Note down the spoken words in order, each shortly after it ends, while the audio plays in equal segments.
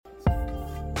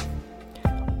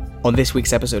On this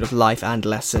week's episode of Life and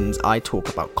Lessons, I talk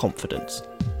about confidence.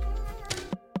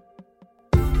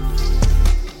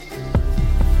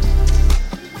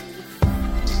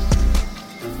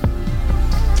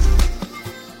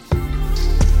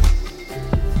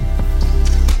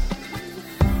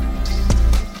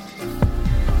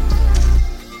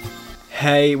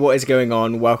 Hey, what is going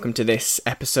on? Welcome to this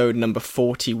episode number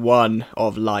 41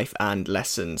 of Life and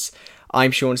Lessons. I'm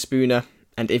Sean Spooner,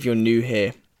 and if you're new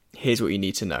here, here's what you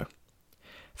need to know.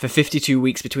 For 52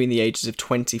 weeks between the ages of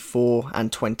 24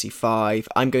 and 25,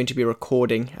 I'm going to be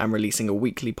recording and releasing a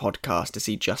weekly podcast to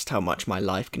see just how much my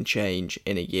life can change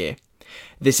in a year.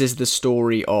 This is the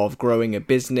story of growing a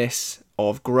business,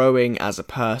 of growing as a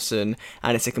person,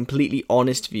 and it's a completely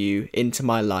honest view into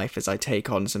my life as I take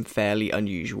on some fairly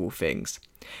unusual things.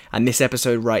 And this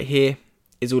episode right here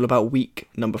is all about week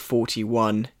number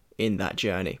 41 in that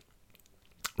journey.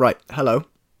 Right, hello.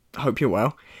 Hope you're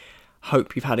well.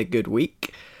 Hope you've had a good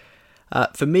week.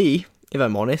 For me, if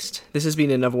I'm honest, this has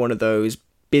been another one of those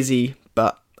busy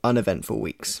but uneventful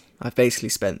weeks. I've basically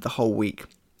spent the whole week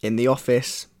in the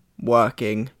office,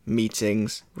 working,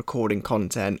 meetings, recording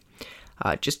content,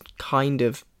 just kind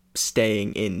of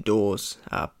staying indoors.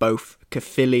 Both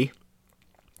Caerphilly,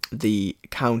 the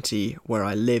county where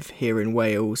I live here in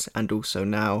Wales, and also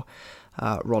now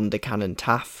Rhondda Cynon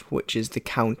Taf, which is the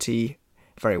county,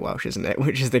 very Welsh isn't it,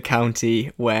 which is the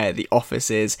county where the office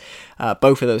is.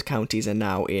 Both of those counties are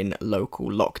now in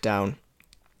local lockdown.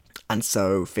 And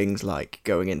so things like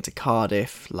going into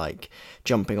Cardiff, like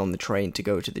jumping on the train to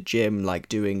go to the gym, like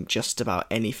doing just about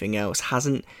anything else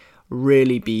hasn't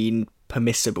really been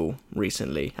permissible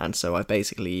recently. And so I've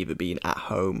basically either been at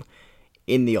home,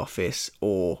 in the office,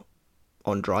 or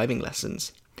on driving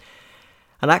lessons.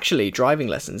 And actually, driving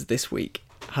lessons this week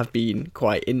have been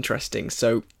quite interesting.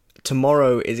 So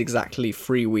tomorrow is exactly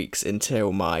 3 weeks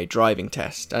until my driving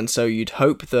test, and so you'd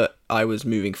hope that I was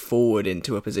moving forward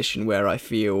into a position where I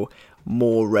feel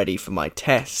more ready for my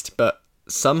test, but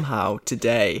somehow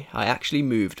today I actually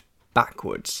moved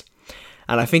backwards.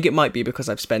 And I think it might be because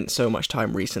I've spent so much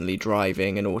time recently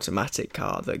driving an automatic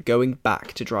car that going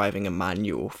back to driving a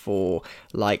manual for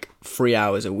like 3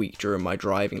 hours a week during my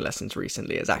driving lessons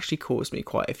recently has actually caused me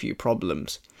quite a few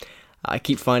problems. I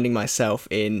keep finding myself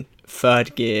in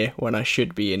third gear when I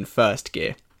should be in first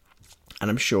gear. And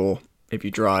I'm sure if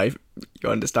you drive, you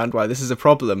understand why this is a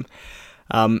problem.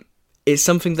 It's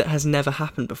something that has never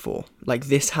happened before. Like,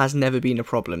 this has never been a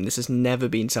problem. This has never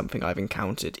been something I've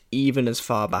encountered, even as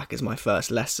far back as my first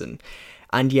lesson.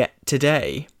 And yet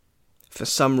today, for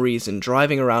some reason,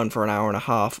 driving around for an hour and a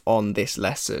half on this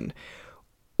lesson,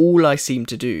 all I seemed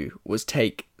to do was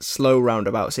take slow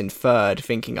roundabouts in third,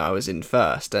 thinking I was in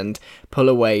first, and pull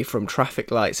away from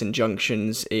traffic lights and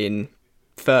junctions in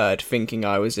third, thinking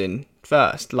I was in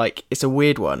first. Like, it's a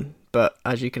weird one, but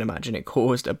as you can imagine, it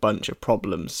caused a bunch of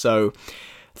problems. So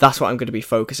that's what I'm going to be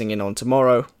focusing in on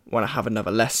tomorrow when I have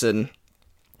another lesson.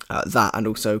 That, and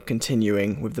also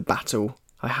continuing with the battle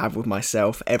I have with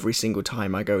myself every single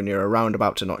time I go near a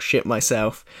roundabout to not shit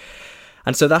myself.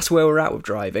 And so that's where we're at with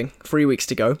driving. 3 weeks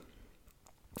to go.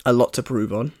 A lot to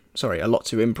improve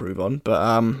on,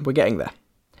 but we're getting there.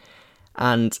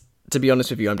 And to be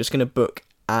honest with you, I'm just going to book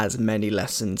as many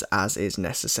lessons as is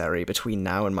necessary between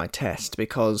now and my test,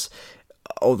 because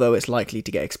although it's likely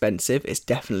to get expensive, it's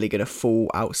definitely going to fall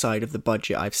outside of the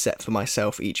budget I've set for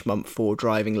myself each month for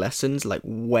driving lessons, like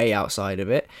way outside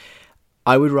of it.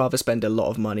 I would rather spend a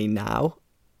lot of money now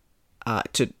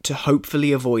to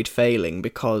hopefully avoid failing,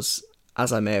 because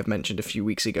as I may have mentioned a few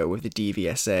weeks ago with the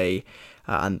DVSA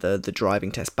and the driving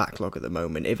test backlog at the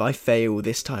moment, if I fail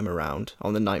this time around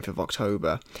on the 9th of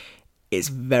October, it's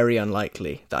very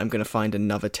unlikely that I'm going to find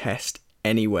another test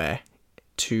anywhere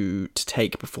to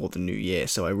take before the new year.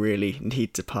 So I really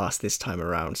need to pass this time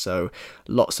around. So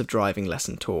lots of driving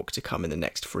lesson talk to come in the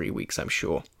next 3 weeks, I'm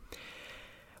sure.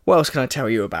 What else can I tell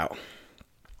you about?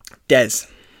 Des,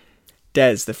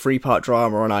 the 3-part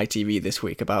drama on ITV this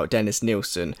week about Dennis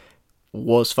Nilsen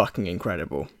was fucking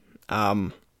incredible.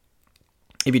 If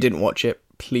you didn't watch it,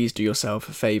 please do yourself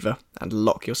a favour and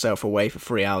lock yourself away for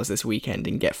 3 hours this weekend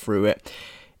and get through it.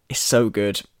 It's so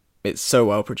good. It's so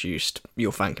well produced.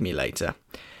 You'll thank me later.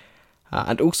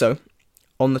 And also,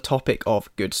 on the topic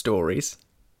of good stories,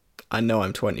 I know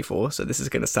I'm 24, so this is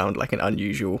going to sound like an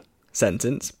unusual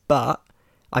sentence, but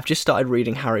I've just started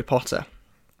reading Harry Potter.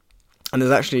 And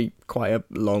there's actually quite a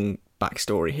long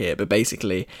backstory here, but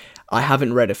basically, I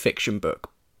haven't read a fiction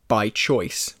book by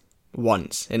choice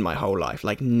once in my whole life.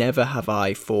 Like, never have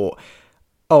I thought,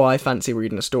 oh, I fancy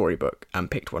reading a storybook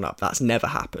and picked one up. That's never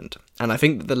happened. And I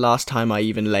think that the last time I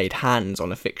even laid hands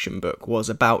on a fiction book was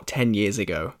about 10 years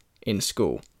ago in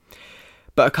school.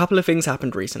 But a couple of things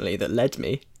happened recently that led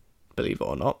me, believe it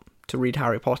or not, to read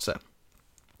Harry Potter.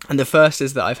 And the first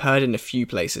is that I've heard in a few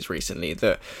places recently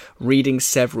that reading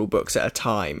several books at a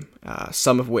time,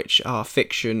 some of which are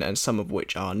fiction and some of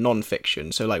which are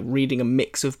non-fiction, so like reading a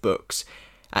mix of books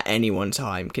at any one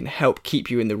time can help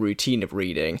keep you in the routine of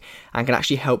reading and can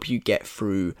actually help you get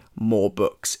through more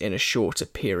books in a shorter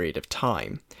period of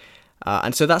time.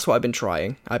 And so that's what I've been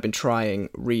trying. I've been trying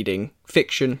reading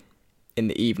fiction in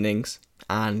the evenings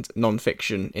and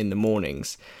non-fiction in the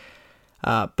mornings.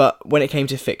 But when it came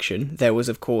to fiction, there was,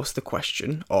 of course, the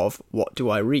question of what do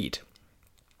I read?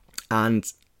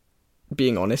 And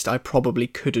being honest, I probably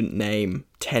couldn't name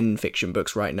 10 fiction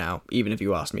books right now, even if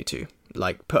you asked me to.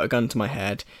 Like, put a gun to my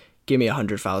head, give me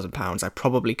 £100,000, I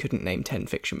probably couldn't name 10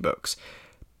 fiction books.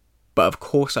 But of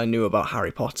course I knew about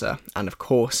Harry Potter, and of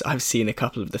course I've seen a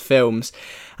couple of the films.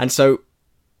 And so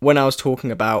when I was talking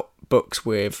about books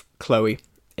with Chloe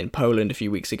in Poland a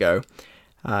few weeks ago,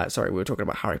 we were talking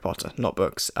about Harry Potter, not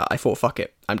books. I thought, fuck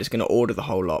it, I'm just going to order the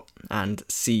whole lot and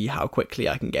see how quickly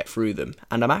I can get through them.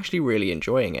 And I'm actually really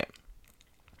enjoying it.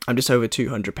 I'm just over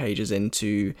 200 pages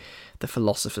into The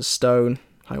Philosopher's Stone.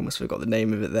 I almost forgot the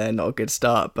name of it there, not a good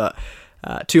start, but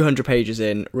 200 pages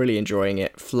in, really enjoying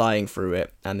it, flying through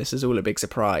it, and this is all a big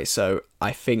surprise. So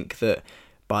I think that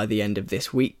by the end of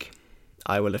this week,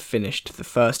 I will have finished the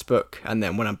first book, and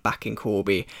then when I'm back in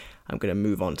Corby, I'm going to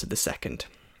move on to the second.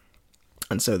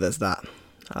 And so there's that.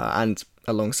 And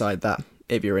alongside that,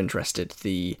 if you're interested,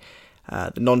 the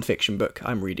non-fiction book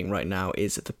I'm reading right now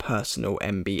is The Personal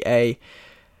MBA.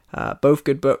 Both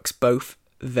good books, both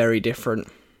very different,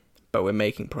 but we're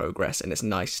making progress, and it's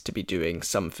nice to be doing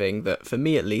something that, for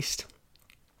me at least,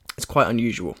 is quite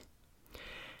unusual.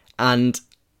 And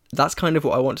that's kind of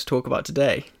what I want to talk about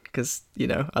today, because, you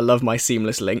know, I love my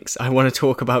seamless links. I want to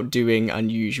talk about doing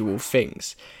unusual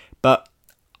things. But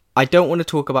I don't want to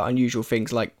talk about unusual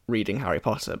things like reading Harry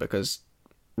Potter, because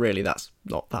really that's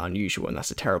not that unusual, and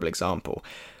that's a terrible example.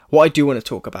 What I do want to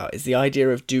talk about is the idea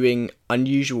of doing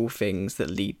unusual things that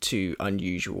lead to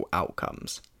unusual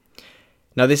outcomes.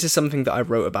 Now, this is something that I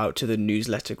wrote about to the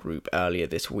newsletter group earlier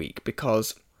this week,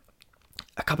 because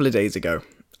a couple of days ago,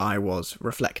 I was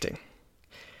reflecting.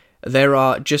 There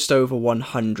are just over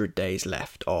 100 days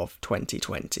left of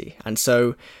 2020, and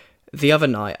so the other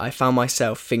night I found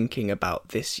myself thinking about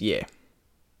this year.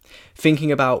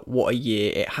 Thinking about what a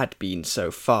year it had been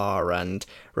so far, and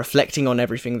reflecting on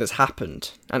everything that's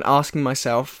happened, and asking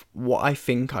myself what I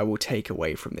think I will take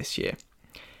away from this year.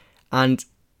 And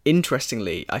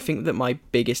interestingly, I think that my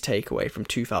biggest takeaway from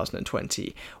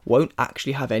 2020 won't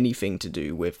actually have anything to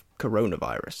do with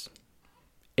coronavirus.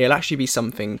 It'll actually be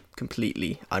something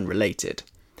completely unrelated.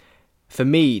 For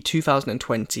me,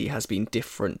 2020 has been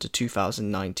different to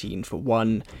 2019 for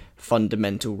one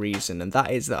fundamental reason, and that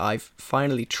is that I've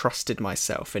finally trusted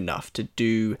myself enough to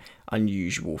do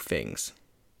unusual things.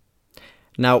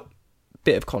 Now,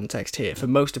 bit of context here. For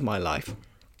most of my life,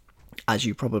 as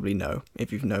you probably know,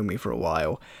 if you've known me for a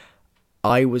while,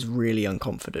 I was really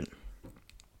unconfident.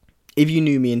 If you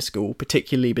knew me in school,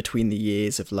 particularly between the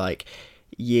years of like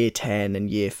year 10 and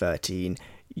year 13,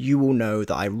 you will know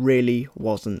that I really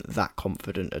wasn't that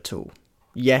confident at all.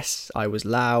 Yes, I was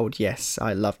loud. Yes,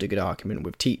 I loved a good argument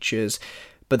with teachers,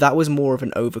 but that was more of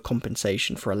an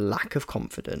overcompensation for a lack of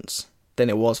confidence than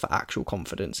it was for actual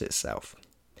confidence itself.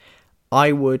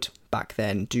 I would, back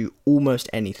then, do almost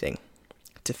anything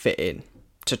to fit in,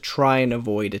 to try and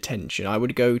avoid attention. I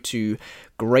would go to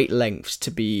great lengths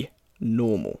to be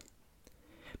normal,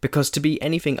 because to be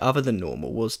anything other than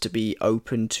normal was to be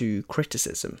open to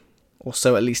criticism, or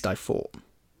so at least I thought.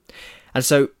 And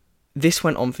so this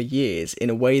went on for years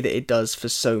in a way that it does for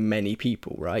so many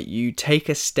people, right? You take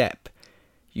a step,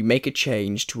 you make a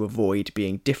change to avoid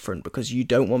being different because you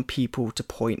don't want people to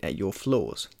point at your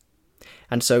flaws.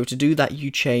 And so to do that, you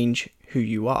change who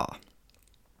you are.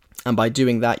 And by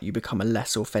doing that, you become a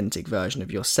less authentic version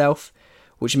of yourself,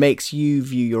 which makes you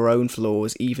view your own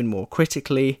flaws even more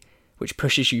critically, which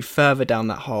pushes you further down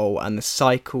that hole, and the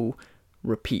cycle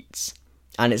repeats.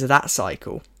 And it's that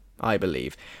cycle, I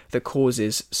believe, that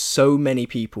causes so many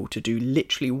people to do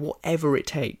literally whatever it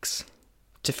takes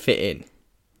to fit in.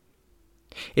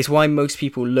 It's why most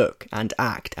people look and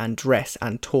act and dress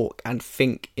and talk and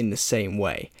think in the same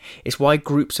way. It's why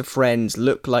groups of friends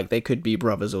look like they could be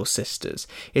brothers or sisters.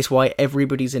 It's why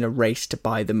everybody's in a race to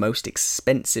buy the most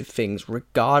expensive things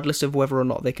regardless of whether or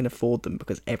not they can afford them,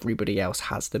 because everybody else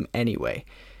has them anyway.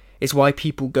 It's why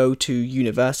people go to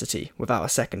university without a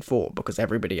second thought because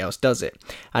everybody else does it.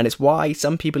 And it's why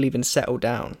some people even settle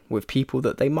down with people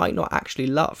that they might not actually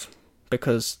love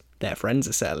because their friends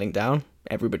are settling down,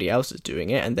 everybody else is doing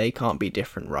it, and they can't be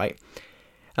different, right?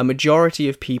 a majority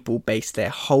of people base their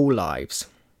whole lives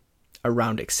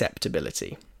around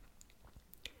acceptability.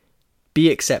 Be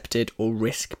accepted or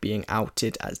risk being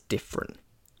outed as different,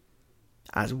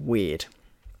 as weird.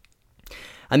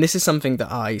 And this is something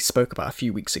that I spoke about a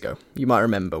few weeks ago. You might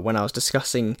remember when I was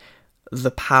discussing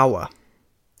the power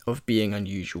of being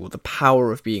unusual, the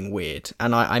power of being weird.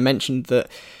 And I mentioned that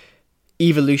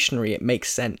evolutionary, it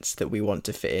makes sense that we want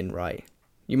to fit in, right?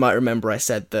 You might remember I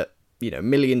said that,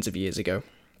 millions of years ago,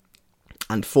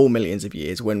 and for millions of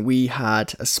years, when we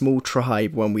had a small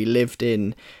tribe, when we lived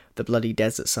in the bloody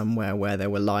desert somewhere where there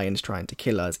were lions trying to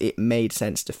kill us, it made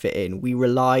sense to fit in. We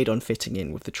relied on fitting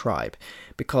in with the tribe,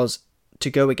 because to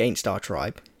go against our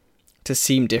tribe, to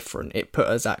seem different, it put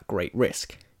us at great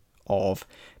risk of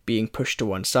being pushed to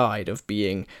one side, of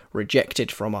being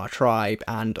rejected from our tribe,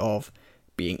 and of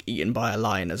being eaten by a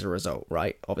lion as a result,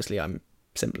 right? Obviously, I'm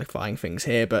simplifying things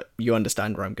here, but you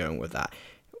understand where I'm going with that.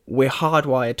 We're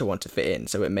hardwired to want to fit in,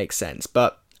 so it makes sense.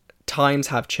 But times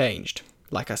have changed,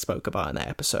 like I spoke about in that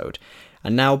episode.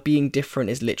 And now being different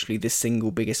is literally the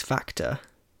single biggest factor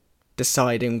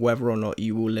deciding whether or not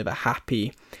you will live a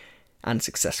happy and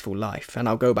successful life. And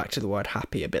I'll go back to the word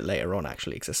happy a bit later on,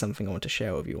 actually, because there's something I want to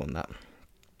share with you on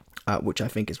that, which I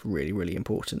think is really, really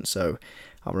important. So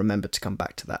I'll remember to come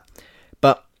back to that.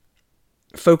 But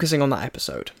focusing on that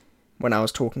episode, when I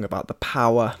was talking about the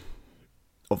power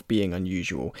of being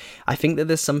unusual, I think that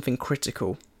there's something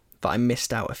critical that I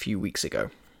missed out a few weeks ago.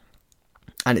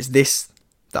 And it's this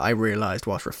that I realised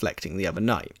whilst reflecting the other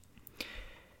night.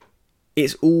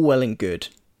 It's all well and good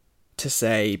to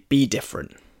say, be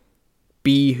different.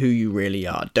 Be who you really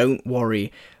are. Don't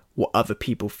worry what other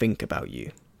people think about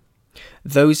you.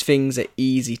 Those things are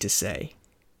easy to say,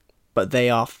 but they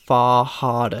are far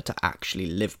harder to actually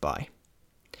live by.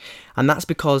 And that's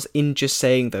because in just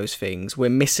saying those things, we're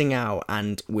missing out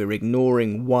and we're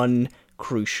ignoring one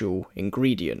crucial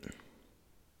ingredient: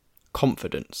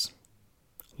 confidence.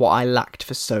 What I lacked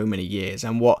for so many years,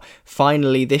 and what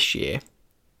finally this year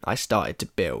I started to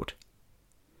build.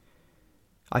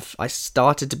 I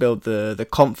started to build the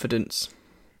confidence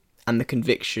and the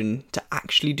conviction to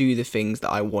actually do the things that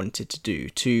I wanted to do,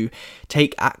 to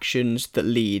take actions that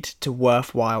lead to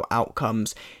worthwhile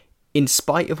outcomes in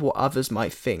spite of what others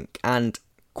might think, and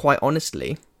quite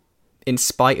honestly, in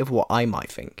spite of what I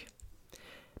might think.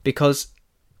 Because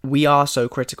we are so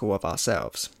critical of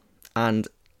ourselves. And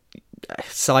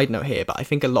side note here, but I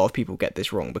think a lot of people get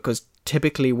this wrong, because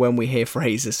typically when we hear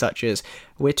phrases such as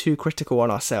we're too critical on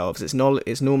ourselves, it's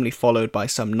normally followed by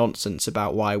some nonsense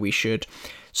about why we should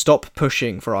stop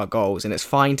pushing for our goals, and it's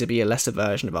fine to be a lesser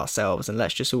version of ourselves, and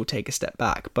let's just all take a step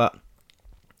back. But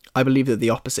I believe that the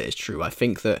opposite is true. I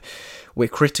think that we're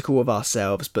critical of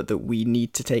ourselves, but that we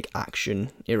need to take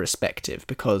action irrespective,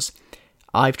 because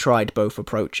I've tried both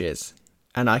approaches,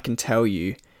 and I can tell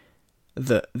you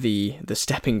that the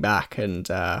stepping back and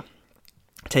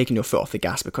taking your foot off the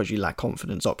gas because you lack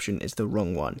confidence option is the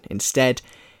wrong one. Instead,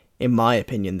 in my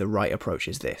opinion, the right approach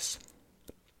is this.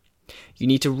 You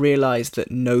need to realise that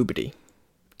nobody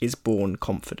is born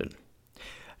confident.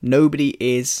 Nobody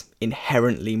is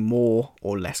inherently more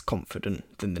or less confident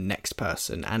than the next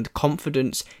person, and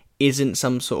confidence isn't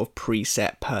some sort of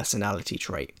preset personality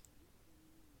trait.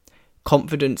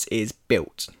 Confidence is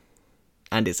built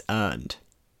and is earned,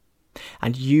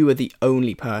 and you are the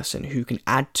only person who can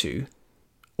add to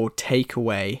or take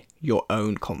away your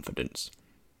own confidence.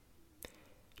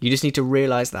 You just need to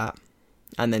realise that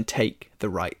and then take the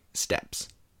right steps.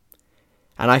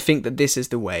 And I think that this is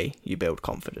the way you build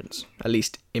confidence, at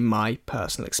least in my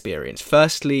personal experience.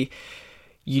 Firstly,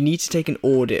 you need to take an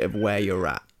audit of where you're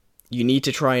at. You need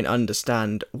to try and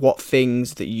understand what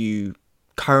things that you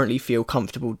currently feel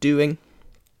comfortable doing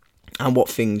and what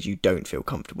things you don't feel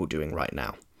comfortable doing right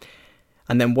now.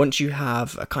 And then once you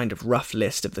have a kind of rough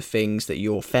list of the things that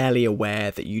you're fairly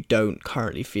aware that you don't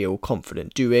currently feel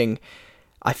confident doing,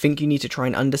 I think you need to try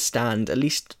and understand, at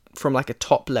least from like a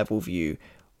top level view,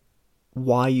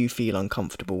 why you feel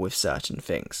uncomfortable with certain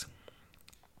things.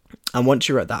 And once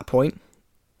you're at that point,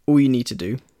 all you need to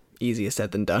do, easier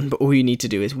said than done, but all you need to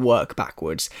do is work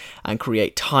backwards and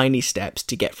create tiny steps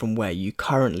to get from where you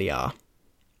currently are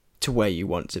to where you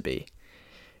want to be.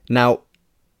 Now,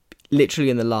 literally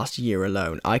in the last year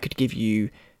alone, I could give you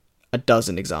a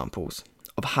dozen examples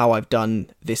of how I've done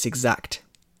this exact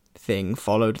thing,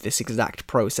 followed this exact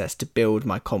process to build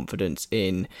my confidence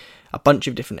in a bunch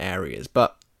of different areas.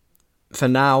 But for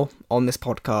now, on this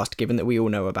podcast, given that we all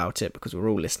know about it because we're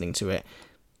all listening to it,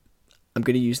 I'm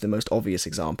going to use the most obvious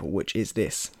example, which is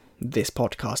this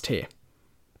podcast here.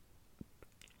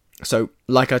 So,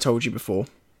 like I told you before,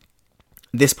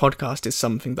 this podcast is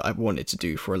something that I've wanted to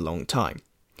do for a long time.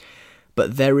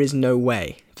 But there is no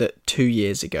way that 2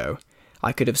 years ago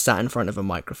I could have sat in front of a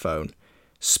microphone,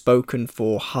 spoken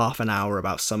for half an hour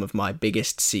about some of my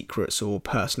biggest secrets or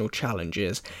personal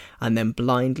challenges, and then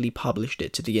blindly published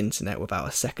it to the internet without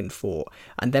a second thought,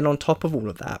 and then on top of all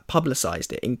of that,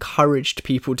 publicised it, encouraged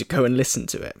people to go and listen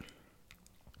to it.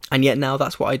 And yet now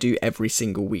that's what I do every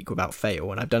single week without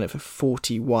fail, and I've done it for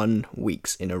 41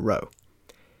 weeks in a row.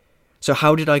 So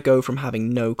how did I go from having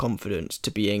no confidence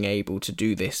to being able to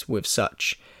do this with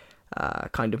such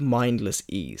kind of mindless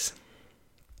ease?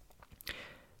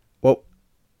 Well,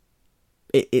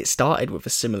 it started with a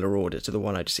similar order to the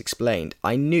one I just explained.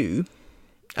 I knew,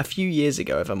 a few years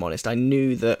ago if I'm honest, I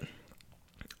knew that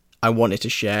I wanted to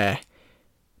share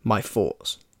my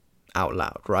thoughts out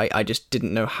loud, right? I just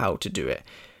didn't know how to do it.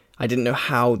 I didn't know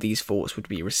how these thoughts would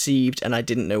be received, and I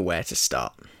didn't know where to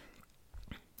start.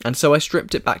 And so I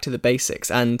stripped it back to the basics,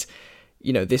 and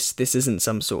this isn't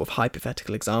some sort of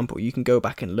hypothetical example. You can go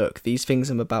back and look. These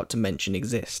things I'm about to mention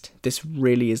exist. This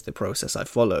really is the process I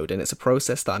followed, and it's a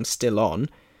process that I'm still on.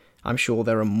 I'm sure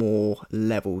there are more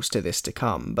levels to this to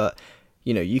come, but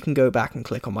you can go back and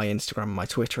click on my Instagram and my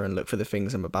Twitter and look for the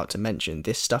things I'm about to mention.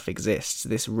 This stuff exists.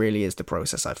 This really is the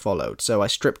process I followed. So I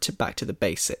stripped it back to the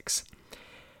basics.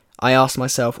 I asked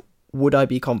myself, would I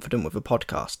be confident with a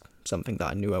podcast? Something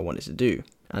that I knew I wanted to do.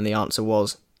 And the answer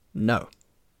was no.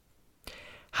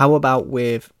 How about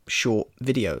with short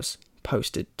videos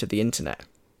posted to the internet?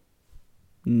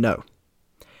 No.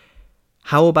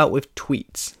 How about with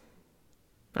tweets?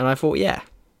 And I thought, yeah,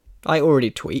 I already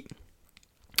tweet.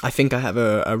 I think I have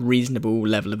a reasonable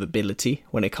level of ability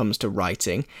when it comes to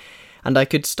writing, and I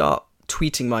could start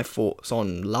tweeting my thoughts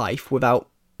on life without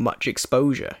much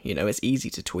exposure. It's easy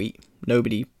to tweet.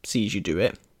 Nobody sees you do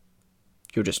it.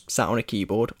 You're just sat on a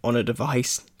keyboard, on a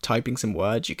device, typing some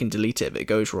words. You can delete it if it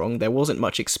goes wrong. There wasn't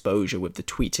much exposure with the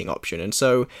tweeting option, and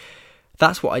so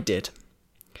that's what I did.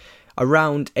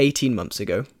 Around 18 months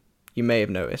ago, you may have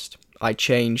noticed, I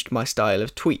changed my style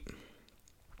of tweet.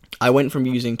 I went from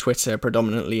using Twitter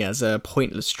predominantly as a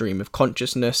pointless stream of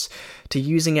consciousness to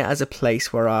using it as a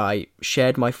place where I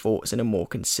shared my thoughts in a more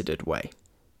considered way.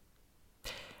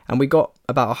 And we got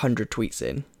about 100 tweets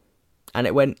in, and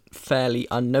it went fairly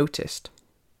unnoticed.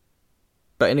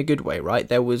 But in a good way, right?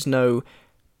 There was no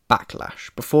backlash.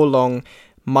 Before long,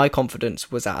 my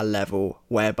confidence was at a level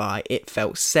whereby it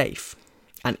felt safe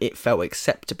and it felt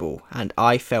acceptable, and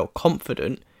I felt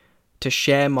confident to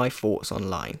share my thoughts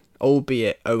online,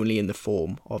 albeit only in the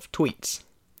form of tweets.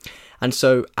 And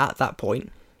so at that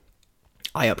point,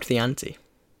 I upped the ante.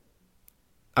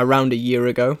 Around a year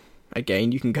ago,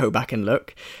 again, you can go back and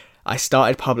look, I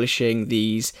started publishing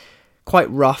these quite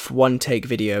rough one-take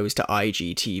videos to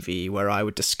IGTV where I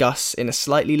would discuss in a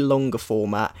slightly longer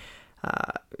format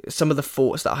some of the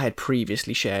thoughts that I had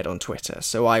previously shared on Twitter.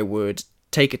 So I would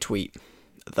take a tweet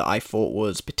that I thought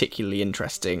was particularly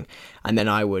interesting, and then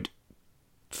I would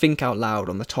think out loud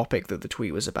on the topic that the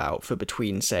tweet was about for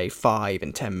between, say, 5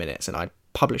 and 10 minutes, and I'd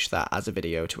publish that as a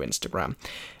video to Instagram.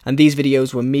 And these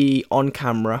videos were me on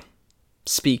camera,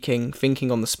 speaking,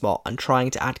 thinking on the spot, and trying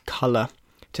to add colour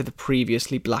to the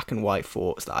previously black and white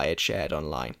thoughts that I had shared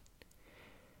online.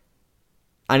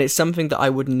 And it's something that I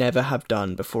would never have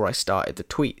done before I started the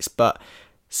tweets, but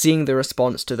seeing the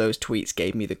response to those tweets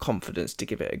gave me the confidence to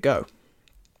give it a go.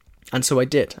 And so I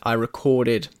did. I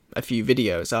recorded a few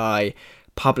videos, I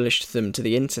published them to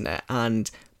the internet,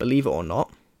 and believe it or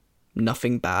not,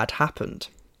 nothing bad happened.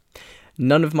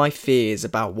 None of my fears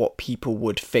about what people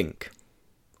would think,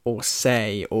 or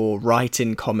say, or write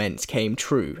in comments came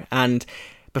true, and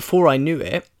before I knew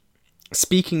it,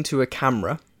 speaking to a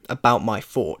camera about my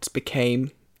thoughts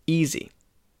became easy,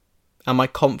 and my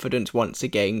confidence once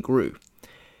again grew,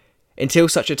 until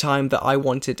such a time that I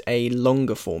wanted a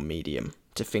longer form medium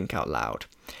to think out loud.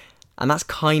 And that's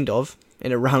kind of,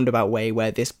 in a roundabout way,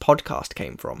 where this podcast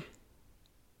came from.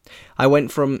 I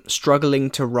went from struggling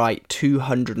to write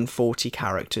 240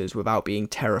 characters without being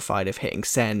terrified of hitting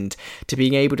send, to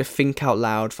being able to think out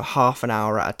loud for half an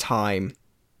hour at a time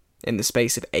in the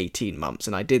space of 18 months,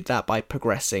 and I did that by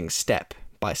progressing step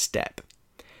by step.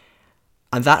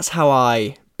 And that's how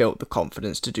I built the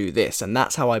confidence to do this, and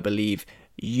that's how I believe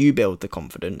you build the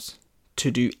confidence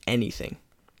to do anything.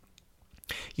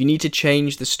 You need to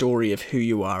change the story of who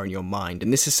you are in your mind,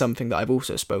 and this is something that I've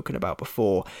also spoken about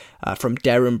before from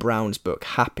Derren Brown's book,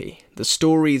 Happy. The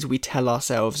stories we tell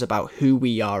ourselves about who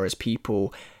we are as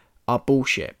people are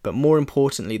bullshit, but more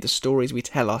importantly, the stories we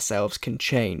tell ourselves can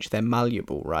change. They're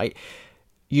malleable, right?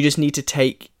 You just need to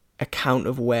take account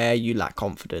of where you lack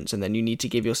confidence, and then you need to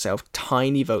give yourself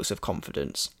tiny votes of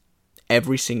confidence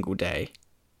every single day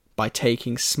by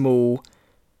taking small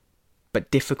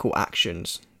but difficult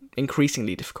actions,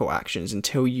 increasingly difficult actions,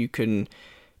 until you can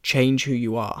change who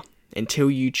you are, until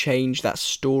you change that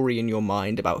story in your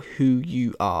mind about who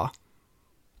you are.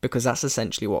 Because that's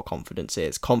essentially what confidence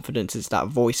is. Confidence is that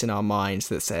voice in our minds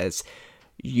that says,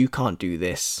 you can't do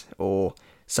this, or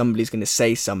somebody's going to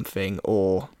say something,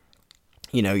 or,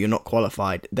 you're not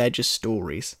qualified. They're just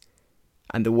stories.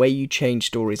 And the way you change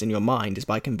stories in your mind is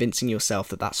by convincing yourself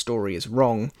that that story is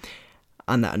wrong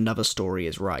and that another story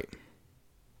is right.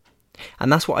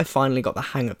 And that's what I finally got the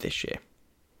hang of this year.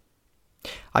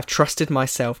 I've trusted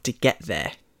myself to get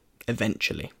there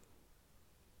eventually.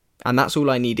 And that's all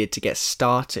I needed to get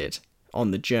started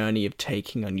on the journey of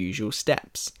taking unusual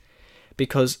steps.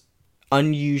 Because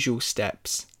unusual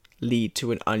steps lead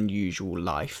to an unusual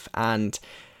life. And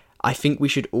I think we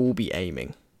should all be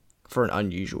aiming for an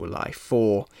unusual life,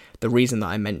 for the reason that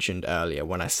I mentioned earlier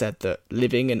when I said that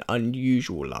living an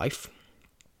unusual life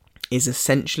is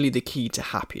essentially the key to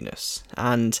happiness.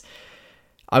 And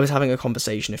I was having a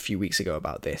conversation a few weeks ago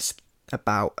about this,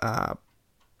 about, I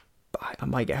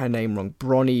might get her name wrong,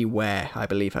 Bronnie Ware, I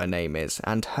believe her name is,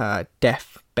 and her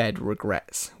deathbed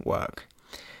regrets work.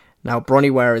 Now, Bronnie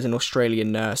Ware is an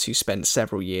Australian nurse who spent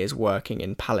several years working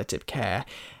in palliative care,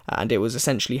 and it was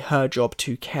essentially her job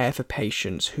to care for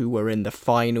patients who were in the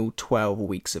final 12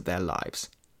 weeks of their lives.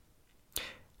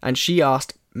 And she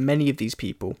asked many of these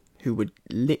people who were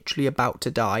literally about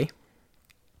to die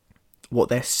what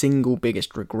their single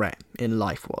biggest regret in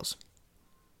life was.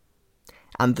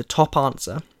 And the top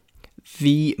answer,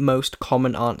 the most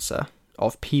common answer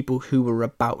of people who were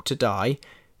about to die,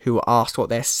 who were asked what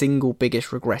their single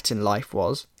biggest regret in life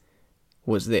was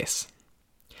this: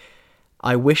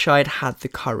 I wish I had had the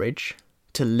courage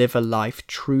to live a life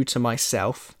true to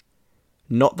myself,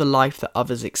 not the life that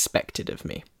others expected of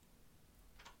me.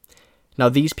 Now,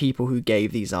 these people who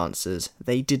gave these answers,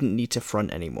 they didn't need to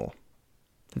front anymore.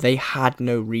 They had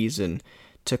no reason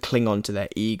to cling on to their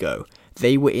ego.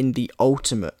 They were in the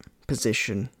ultimate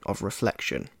position of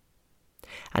reflection.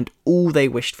 And all they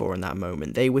wished for in that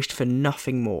moment, they wished for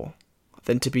nothing more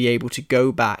than to be able to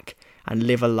go back and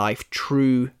live a life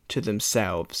true to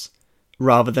themselves,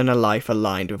 rather than a life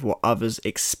aligned with what others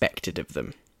expected of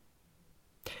them.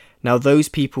 Now, those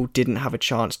people didn't have a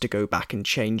chance to go back and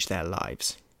change their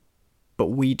lives, but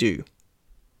we do.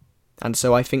 And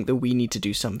so I think that we need to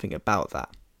do something about that.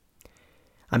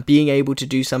 And being able to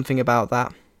do something about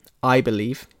that, I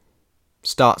believe,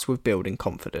 starts with building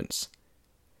confidence.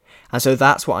 And so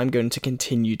that's what I'm going to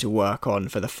continue to work on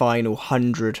for the final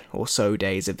 100 or so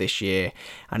days of this year,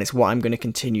 and it's what I'm going to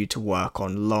continue to work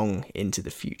on long into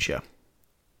the future.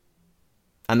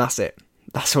 And that's it.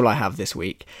 That's all I have this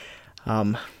week.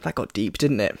 That got deep,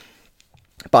 didn't it?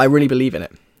 But I really believe in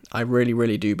it. I really,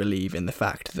 really do believe in the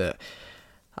fact that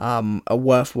a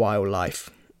worthwhile life,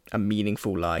 a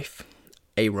meaningful life,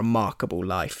 a remarkable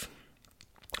life,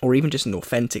 or even just an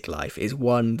authentic life, is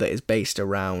one that is based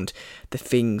around the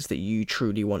things that you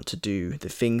truly want to do, the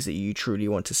things that you truly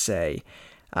want to say,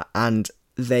 and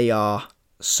they are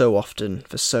so often,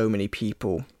 for so many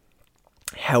people,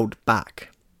 held back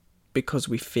because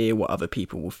we fear what other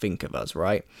people will think of us,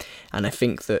 right? And I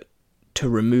think that to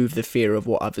remove the fear of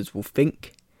what others will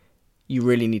think, you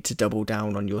really need to double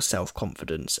down on your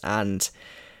self-confidence. And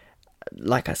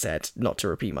like I said, not to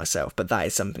repeat myself, but that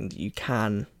is something that you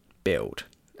can build.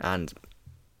 And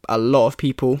a lot of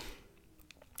people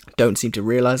don't seem to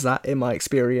realise that, in my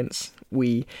experience.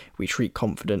 We treat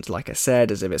confidence, like I said,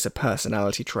 as if it's a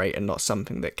personality trait and not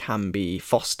something that can be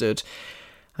fostered.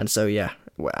 And so, yeah,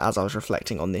 as I was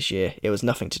reflecting on this year, it was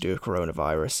nothing to do with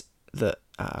coronavirus that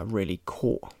really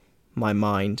caught my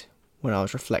mind when I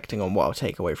was reflecting on what I'll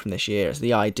take away from this year. It's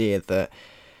the idea that,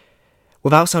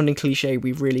 without sounding cliche,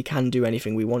 we really can do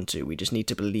anything we want to. We just need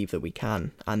to believe that we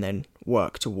can and then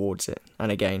work towards it.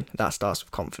 And again, that starts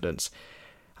with confidence.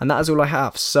 And that is all I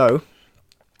have. So,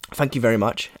 thank you very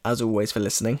much, as always, for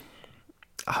listening.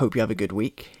 I hope you have a good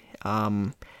week. What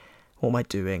am I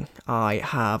doing? I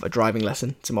have a driving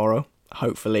lesson tomorrow.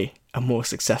 Hopefully, a more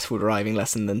successful driving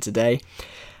lesson than today.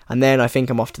 And then I think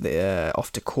I'm off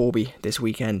to Corby this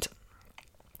weekend.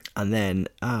 And then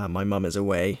my mum is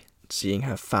away seeing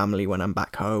her family when I'm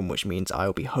back home, which means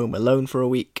I'll be home alone for a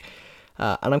week.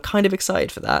 And I'm kind of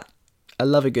excited for that. I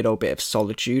love a good old bit of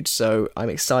solitude, so I'm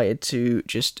excited to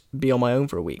just be on my own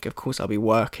for a week. Of course, I'll be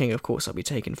working. Of course, I'll be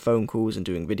taking phone calls and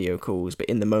doing video calls. But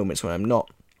in the moments when I'm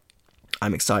not,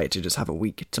 I'm excited to just have a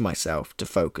week to myself, to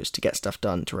focus, to get stuff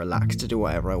done, to relax, to do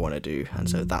whatever I want to do. And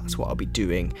so that's what I'll be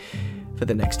doing for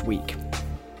the next week.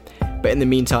 But in the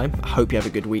meantime, I hope you have a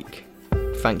good week.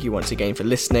 Thank you once again for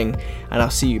listening, and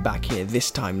I'll see you back here this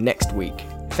time next week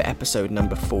for episode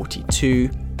number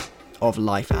 42 of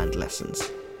Life and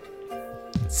Lessons.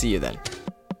 See you then.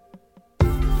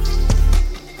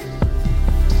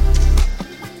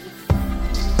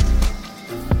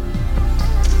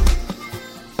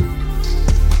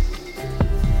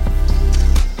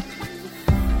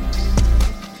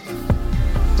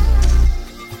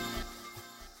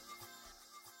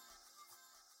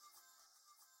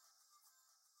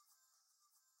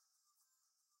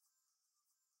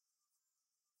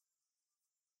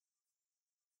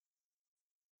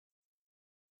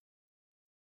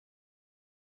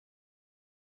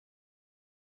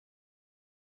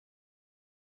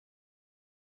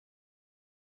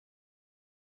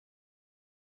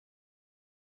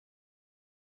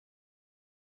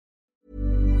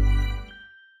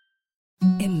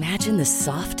 Imagine the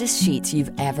softest sheets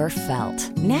you've ever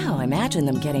felt. Now imagine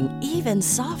them getting even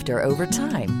softer over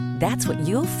time. That's what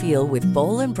you'll feel with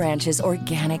Boll & Branch's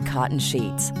organic cotton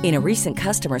sheets. In a recent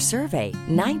customer survey,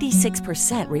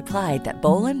 96% replied that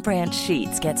Boll & Branch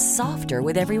sheets get softer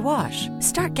with every wash.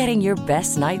 Start getting your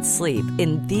best night's sleep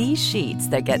in these sheets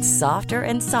that get softer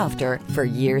and softer for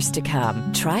years to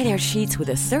come. Try their sheets with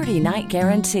a 30-night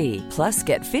guarantee. Plus,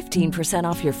 get 15%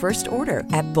 off your first order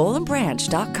at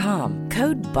bollandbranch.com.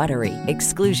 Code BUTTERY.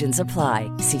 Exclusions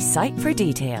apply. See site for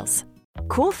details.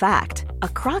 Cool fact, a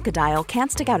crocodile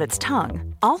can't stick out its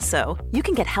tongue. Also, you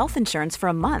can get health insurance for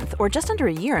a month or just under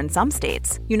a year in some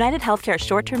states. United Healthcare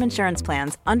short-term insurance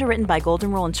plans, underwritten by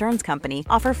Golden Rule Insurance Company,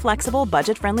 offer flexible,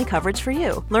 budget-friendly coverage for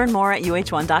you. Learn more at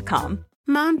uh1.com.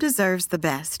 Mom deserves the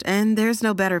best, and there's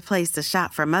no better place to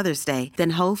shop for Mother's Day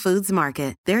than Whole Foods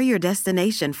Market. They're your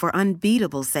destination for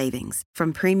unbeatable savings,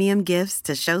 from premium gifts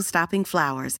to show-stopping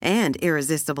flowers and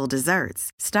irresistible desserts.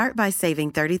 Start by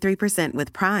saving 33%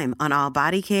 with Prime on all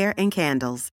body care and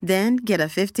candles. Then get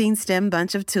a 15-stem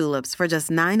bunch of tulips for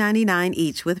just $9.99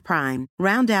 each with Prime.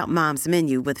 Round out Mom's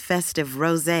menu with festive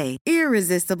rosé,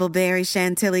 irresistible berry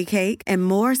chantilly cake, and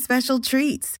more special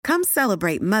treats. Come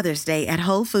celebrate Mother's Day at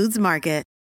Whole Foods Market.